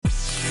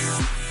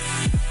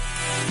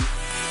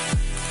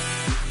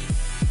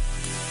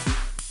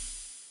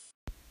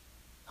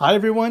Hi,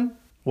 everyone.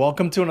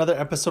 Welcome to another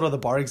episode of the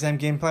Bar Exam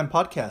Game Plan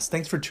Podcast.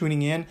 Thanks for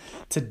tuning in.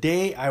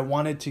 Today, I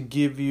wanted to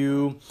give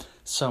you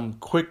some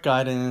quick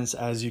guidance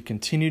as you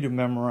continue to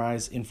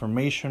memorize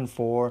information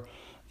for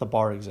the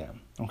bar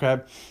exam. Okay.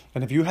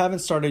 And if you haven't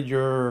started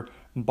your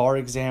bar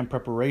exam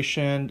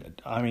preparation,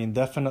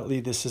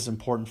 definitely this is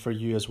important for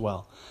you as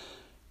well.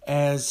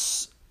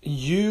 As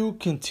you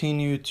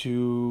continue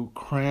to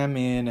cram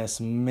in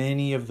as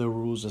many of the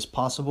rules as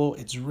possible,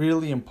 it's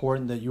really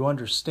important that you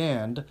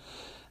understand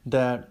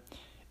that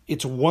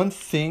it's one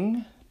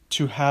thing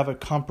to have a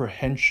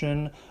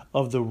comprehension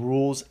of the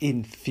rules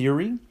in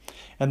theory,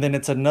 and then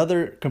it's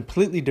another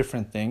completely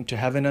different thing to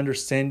have an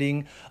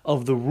understanding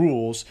of the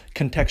rules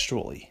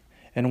contextually.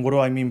 And what do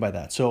I mean by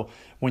that? So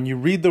when you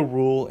read the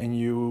rule and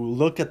you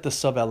look at the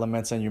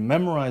sub-elements and you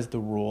memorize the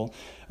rule,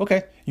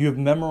 okay, you have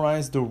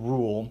memorized the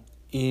rule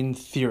in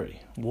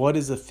theory. What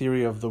is the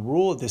theory of the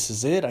rule? This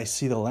is it. I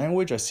see the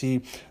language, I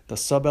see the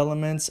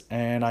sub-elements,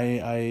 and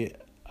I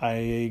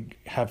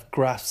have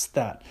grasped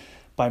that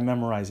by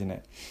memorizing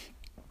it.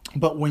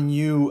 But when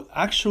you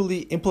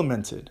actually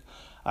implement it,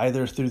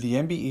 either through the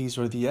MBEs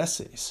or the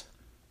essays,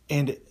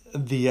 and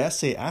the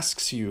essay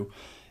asks you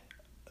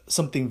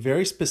something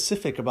very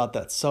specific about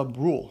that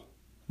sub-rule,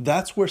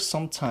 that's where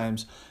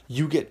sometimes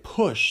you get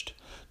pushed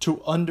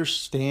to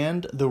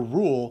understand the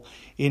rule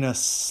in a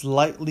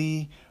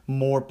slightly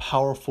more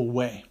powerful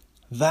way.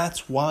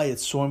 That's why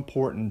it's so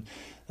important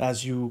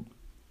as you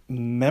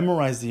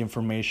memorize the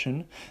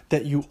information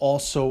that you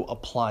also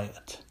apply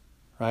it,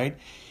 right?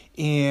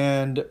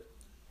 And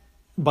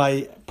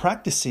by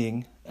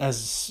practicing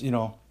as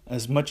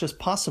much as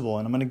possible,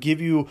 and I'm going to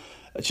give you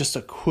just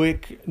a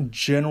quick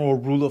general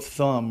rule of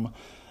thumb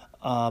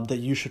that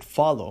you should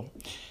follow.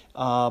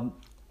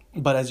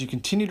 But as you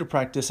continue to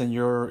practice and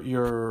you're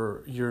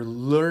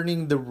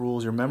learning the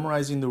rules, you're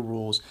memorizing the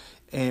rules,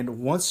 and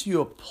once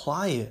you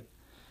apply it,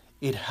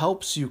 it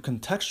helps you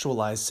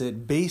contextualize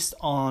it based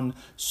on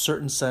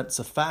certain sets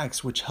of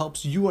facts, which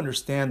helps you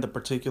understand the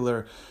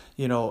particular,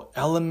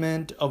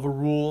 element of a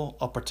rule,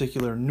 a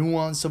particular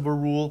nuance of a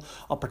rule,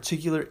 a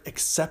particular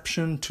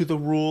exception to the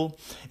rule.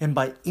 And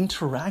by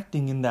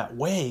interacting in that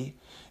way,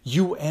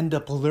 you end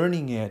up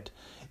learning it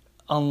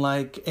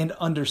and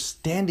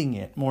understanding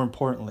it, more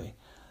importantly,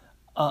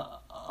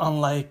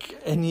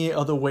 unlike any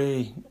other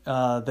way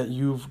that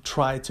you've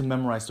tried to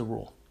memorize the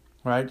rule.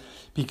 Right?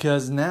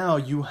 Because now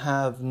you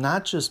have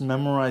not just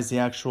memorized the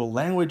actual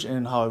language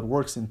and how it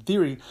works in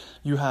theory,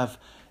 you have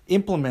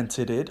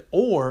implemented it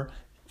or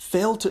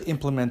failed to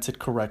implement it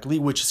correctly,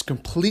 which is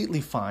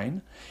completely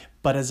fine.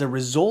 But as a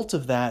result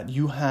of that,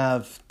 you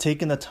have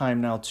taken the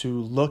time now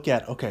to look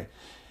at, okay,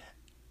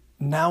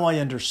 now I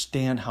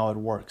understand how it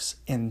works.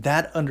 And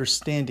that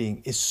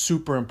understanding is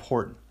super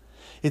important.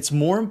 It's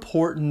more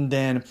important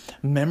than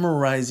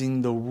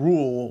memorizing the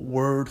rule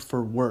word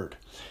for word.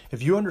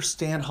 If you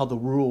understand how the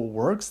rule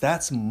works,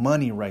 that's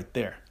money right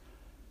there.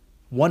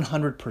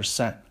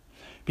 100%.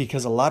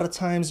 Because a lot of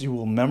times you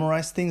will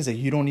memorize things that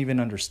you don't even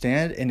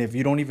understand. And if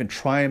you don't even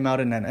try them out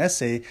in an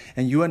essay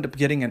and you end up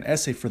getting an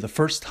essay for the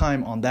first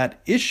time on that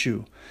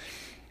issue,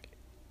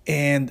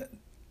 and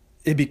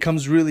it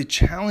becomes really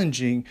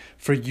challenging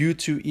for you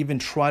to even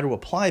try to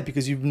apply it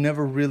because you've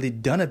never really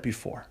done it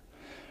before,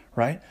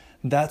 right?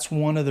 That's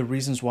one of the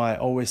reasons why I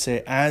always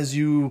say, as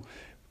you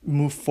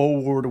move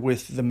forward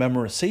with the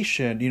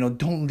memorization,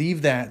 don't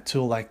leave that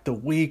till like the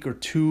week or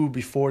two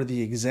before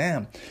the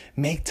exam.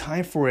 Make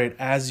time for it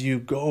as you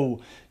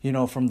go,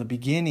 from the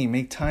beginning.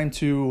 Make time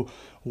to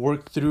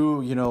work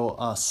through,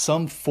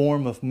 some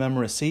form of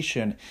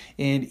memorization.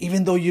 And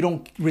even though you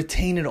don't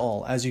retain it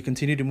all, as you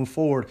continue to move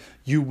forward,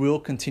 you will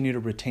continue to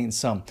retain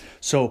some.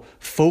 So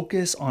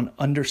focus on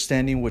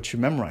understanding what you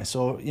memorize.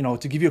 So,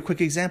 to give you a quick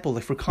example,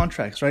 like for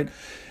contracts, right?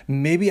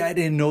 Maybe I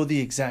didn't know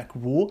the exact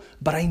rule,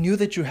 but I knew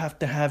that you have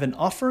to have an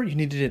offer, you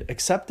needed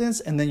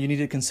acceptance, and then you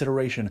needed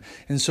consideration.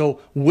 And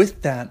so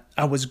with that,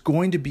 I was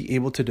going to be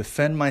able to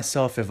defend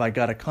myself if I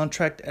got a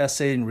contract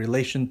essay in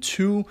relation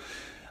to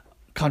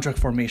contract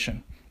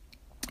formation.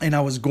 And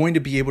I was going to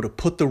be able to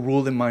put the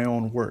rule in my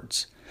own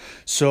words.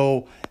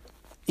 So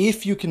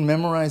if you can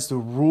memorize the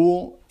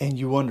rule and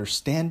you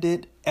understand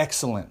it,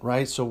 excellent,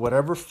 right? So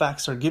whatever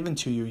facts are given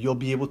to you, you'll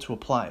be able to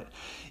apply it.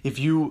 If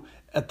you,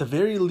 at the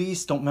very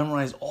least, don't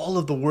memorize all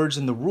of the words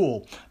in the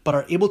rule, but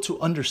are able to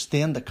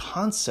understand the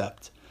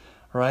concept,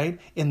 right?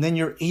 And then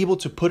you're able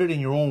to put it in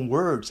your own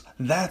words,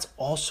 that's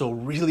also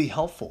really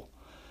helpful.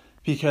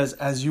 Because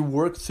as you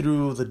work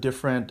through the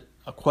different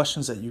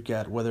questions that you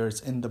get, whether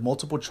it's in the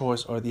multiple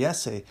choice or the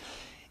essay,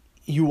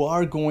 you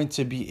are going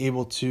to be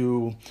able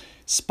to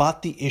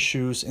spot the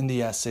issues in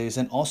the essays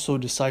and also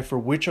decipher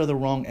which are the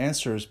wrong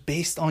answers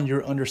based on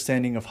your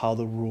understanding of how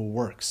the rule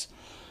works,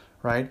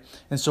 right?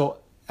 And so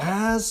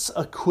as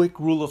a quick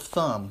rule of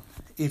thumb,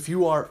 if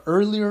you are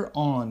earlier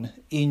on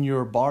in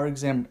your bar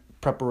exam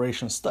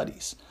preparation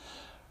studies,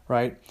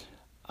 right,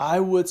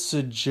 I would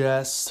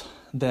suggest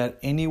that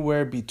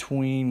anywhere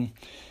between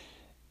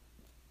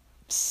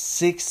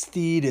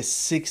 60 to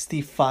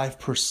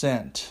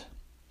 65%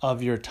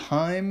 of your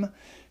time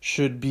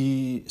should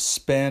be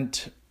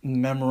spent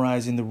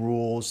memorizing the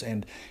rules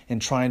and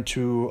trying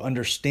to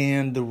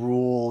understand the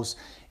rules,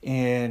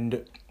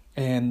 and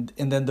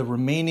then the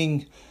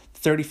remaining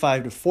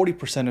 35 to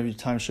 40% of your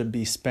time should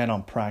be spent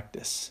on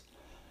practice,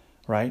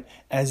 right?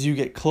 As you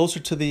get closer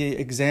to the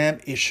exam,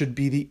 it should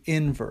be the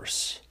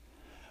inverse,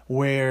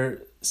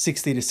 where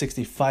 60 to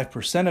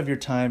 65% of your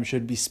time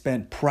should be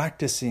spent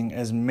practicing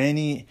as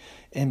many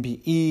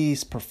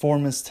MBEs,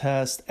 performance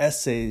tests,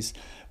 essays,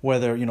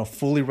 whether,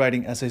 fully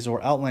writing essays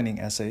or outlining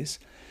essays,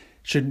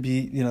 should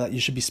be, that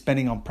you should be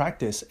spending on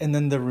practice. And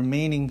then the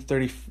remaining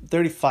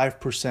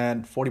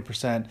 35%,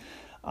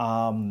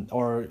 40%,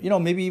 or,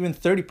 maybe even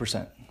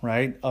 30%,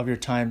 right, of your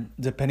time,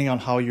 depending on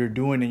how you're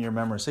doing in your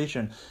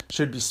memorization,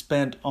 should be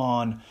spent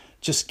on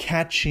just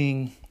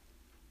catching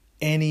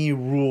any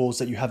rules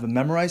that you haven't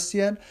memorized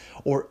yet,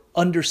 or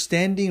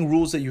understanding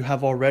rules that you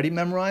have already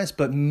memorized,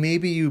 but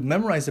maybe you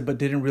memorized it but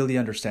didn't really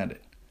understand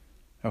it.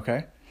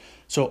 Okay?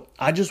 So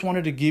I just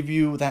wanted to give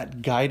you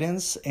that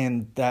guidance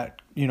and that,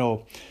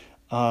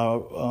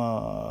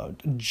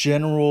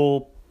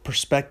 general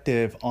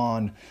perspective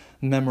on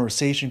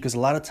memorization, because a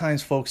lot of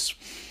times folks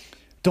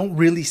don't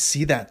really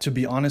see that, to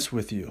be honest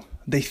with you.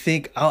 They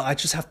think, I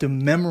just have to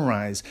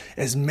memorize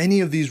as many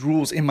of these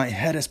rules in my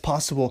head as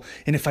possible,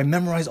 and if I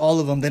memorize all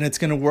of them, then it's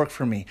going to work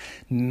for me.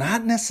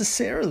 Not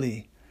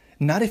necessarily.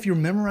 Not if you're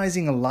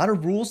memorizing a lot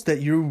of rules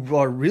that you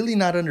are really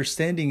not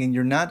understanding and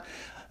you're not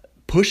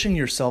pushing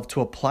yourself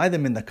to apply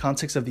them in the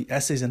context of the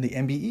essays and the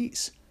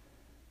MBEs,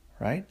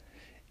 right?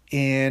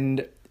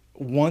 And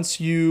once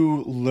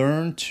you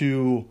learn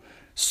to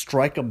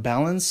strike a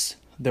balance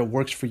that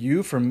works for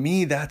you, for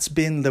me, that's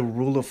been the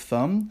rule of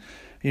thumb,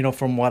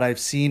 from what I've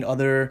seen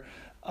other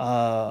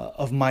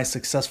of my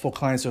successful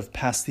clients who have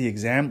passed the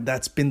exam.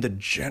 That's been the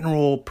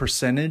general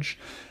percentage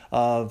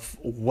of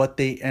what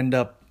they end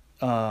up,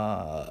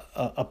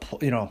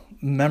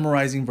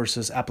 memorizing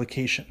versus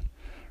application,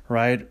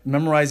 right?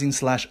 Memorizing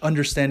 /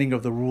 understanding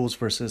of the rules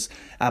versus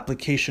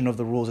application of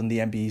the rules in the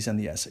MBEs and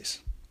the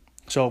essays.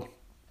 So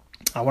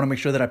I want to make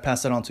sure that I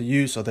pass that on to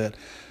you so that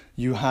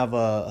you have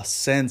a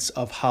sense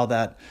of how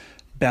that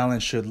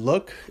balance should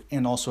look.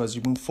 And also, as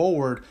you move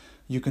forward,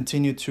 you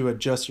continue to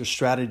adjust your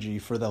strategy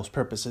for those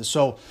purposes.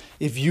 So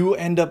if you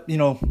end up,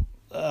 one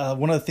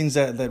of the things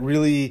that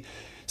really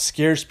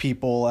scares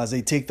people as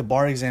they take the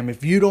bar exam,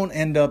 if you don't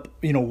end up,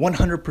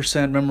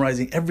 100%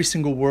 memorizing every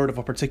single word of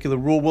a particular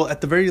rule, well,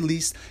 at the very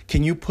least,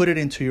 can you put it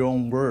into your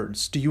own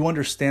words? Do you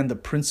understand the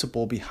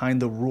principle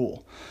behind the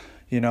rule?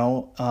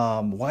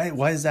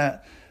 Why is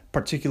that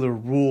particular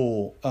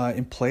rule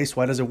in place?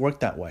 Why does it work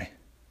that way?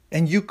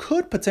 And you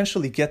could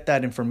potentially get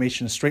that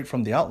information straight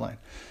from the outline.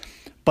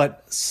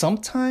 But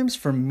sometimes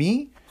for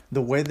me,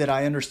 the way that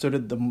I understood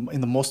it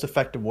in the most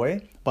effective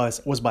way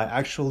was by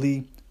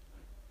actually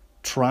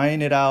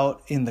trying it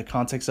out in the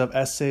context of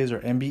essays or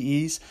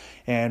MBEs.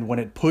 And when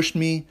it pushed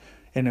me,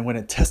 and then when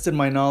it tested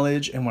my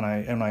knowledge, and when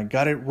I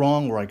got it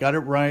wrong or I got it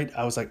right,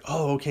 I was like,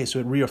 oh, okay, so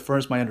it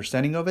reaffirms my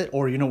understanding of it.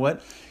 Or you know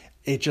what?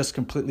 It just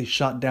completely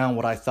shot down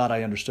what I thought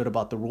I understood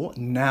about the rule.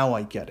 Now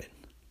I get it.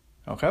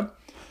 Okay?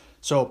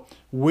 So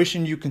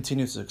wishing you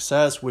continued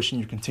success, wishing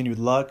you continued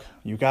luck.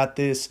 You got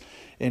this.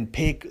 And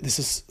this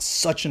is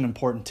such an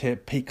important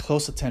tip. Pay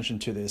close attention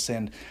to this.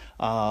 And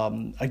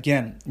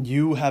again,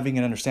 you having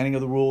an understanding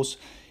of the rules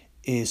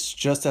is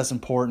just as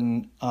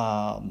important,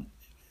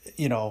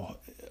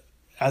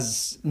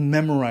 as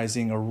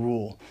memorizing a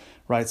rule,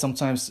 right?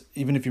 Sometimes,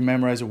 even if you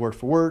memorize it word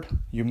for word,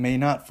 you may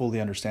not fully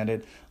understand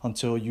it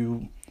until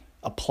you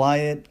apply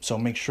it. So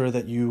make sure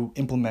that you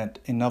implement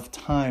enough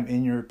time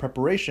in your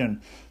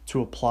preparation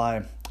to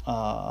apply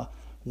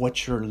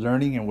what you're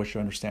learning and what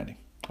you're understanding.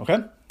 Okay?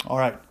 All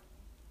right.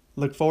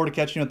 Look forward to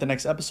catching you at the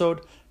next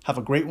episode. Have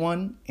a great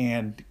one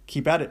and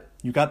keep at it.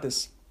 You got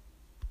this.